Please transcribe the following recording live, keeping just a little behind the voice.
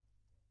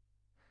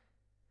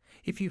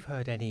If you've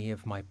heard any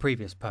of my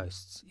previous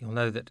posts, you'll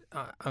know that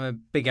I'm a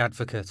big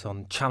advocate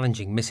on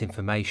challenging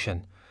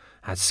misinformation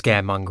as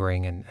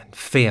scaremongering and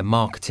fear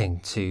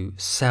marketing to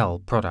sell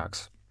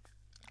products.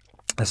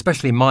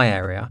 Especially in my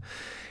area,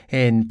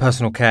 in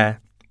personal care,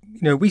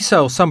 we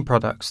sell some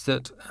products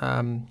that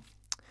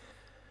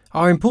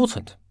are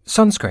important.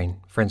 Sunscreen,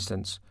 for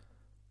instance.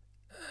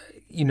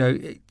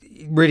 It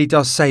really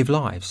does save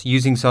lives.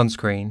 Using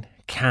sunscreen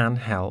can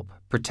help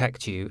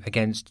protect you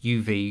against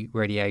UV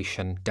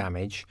radiation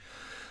damage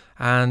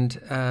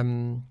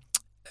and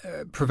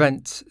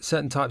prevent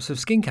certain types of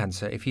skin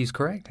cancer if used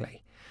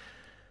correctly.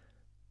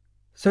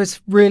 So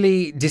it's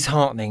really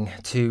disheartening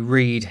to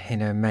read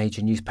in a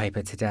major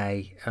newspaper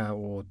today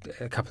or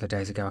a couple of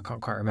days ago, I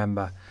can't quite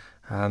remember,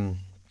 an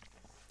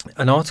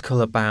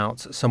article about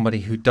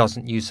somebody who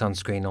doesn't use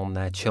sunscreen on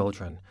their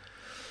children.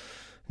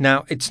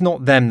 Now, it's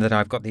not them that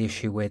I've got the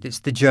issue with. It's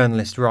the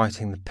journalist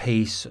writing the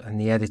piece and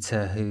the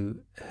editor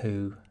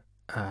who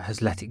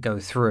has let it go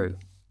through.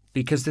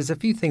 Because there's a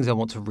few things I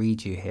want to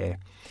read you here.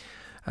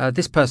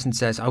 This person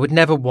says, I would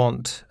never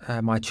want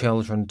my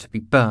children to be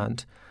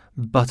burnt,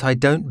 but I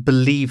don't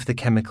believe the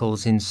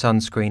chemicals in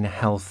sunscreen are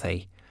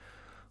healthy.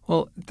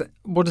 Well,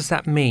 what does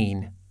that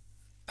mean?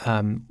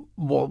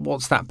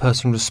 What's that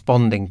person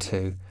responding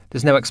to?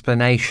 There's no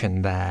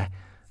explanation there.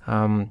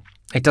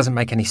 It doesn't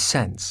make any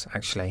sense,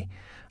 actually.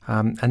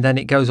 And then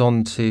it goes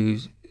on to,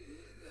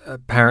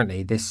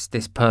 apparently, this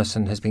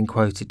person has been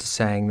quoted to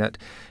saying that,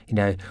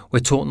 we're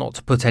taught not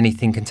to put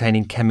anything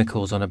containing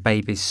chemicals on a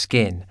baby's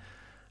skin.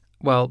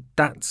 Well,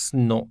 that's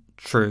not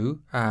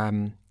true.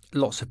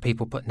 Lots of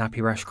people put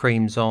nappy rash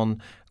creams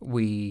on.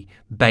 We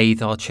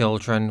bathe our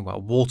children. Well,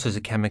 water's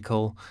a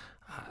chemical.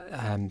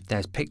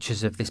 There's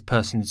pictures of this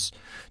person's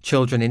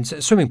children in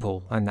a swimming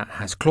pool, and that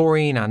has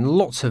chlorine and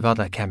lots of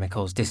other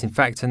chemicals,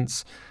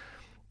 disinfectants.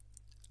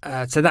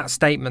 So that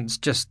statement's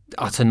just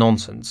utter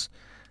nonsense.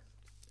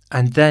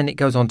 And then it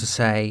goes on to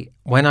say,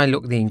 when I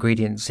looked up the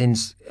ingredients in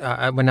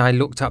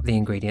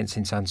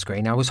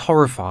sunscreen, I was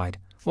horrified.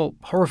 Well,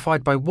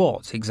 horrified by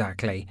what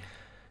exactly?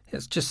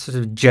 It's just sort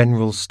of a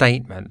general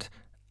statement.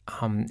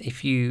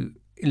 If you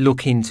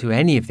look into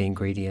any of the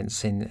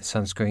ingredients in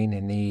sunscreen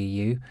in the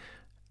EU,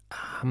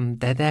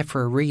 they're there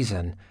for a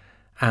reason.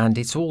 And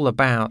it's all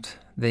about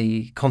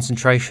the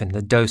concentration,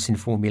 the dose in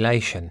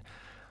formulation.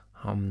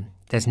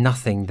 There's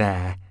nothing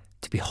there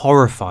to be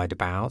horrified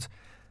about.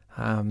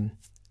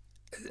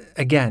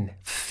 Again,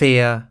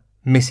 fear,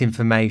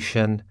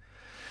 misinformation.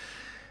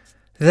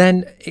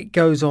 Then it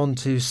goes on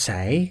to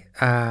say,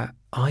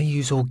 I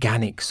use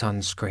organic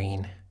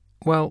sunscreen.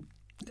 Well,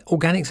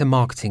 organic's a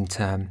marketing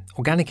term.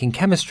 Organic in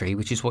chemistry,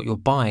 which is what you're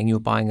buying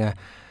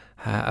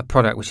a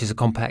product which is a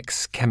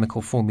complex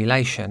chemical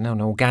formulation.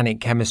 And organic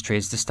chemistry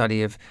is the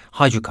study of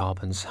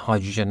hydrocarbons,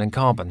 hydrogen and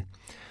carbon.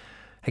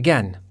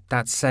 Again,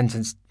 that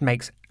sentence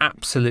makes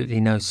absolutely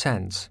no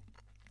sense.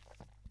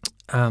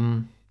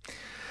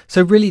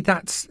 So really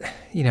that's,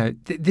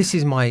 this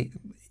is my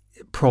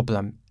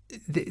problem.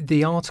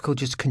 The article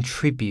just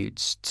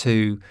contributes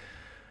to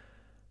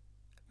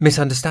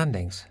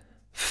misunderstandings,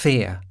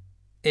 fear.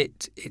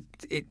 It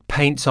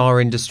paints our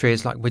industry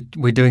as like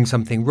we're doing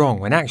something wrong,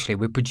 when actually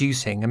we're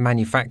producing and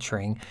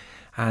manufacturing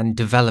and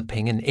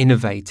developing and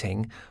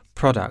innovating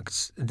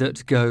products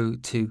that go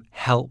to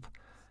help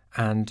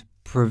and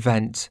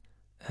prevent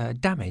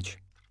damage.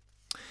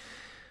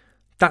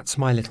 That's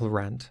my little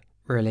rant,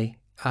 really.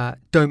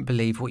 Don't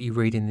believe what you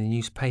read in the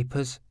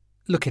newspapers.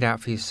 Look it out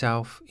for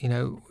yourself.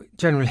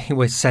 Generally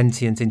we're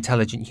sentient,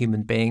 intelligent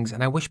human beings,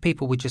 and I wish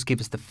people would just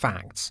give us the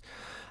facts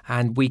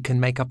and we can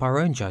make up our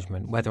own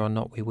judgment whether or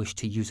not we wish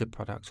to use a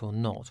product or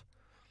not.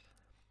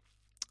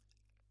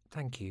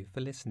 Thank you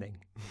for listening.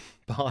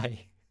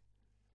 Bye.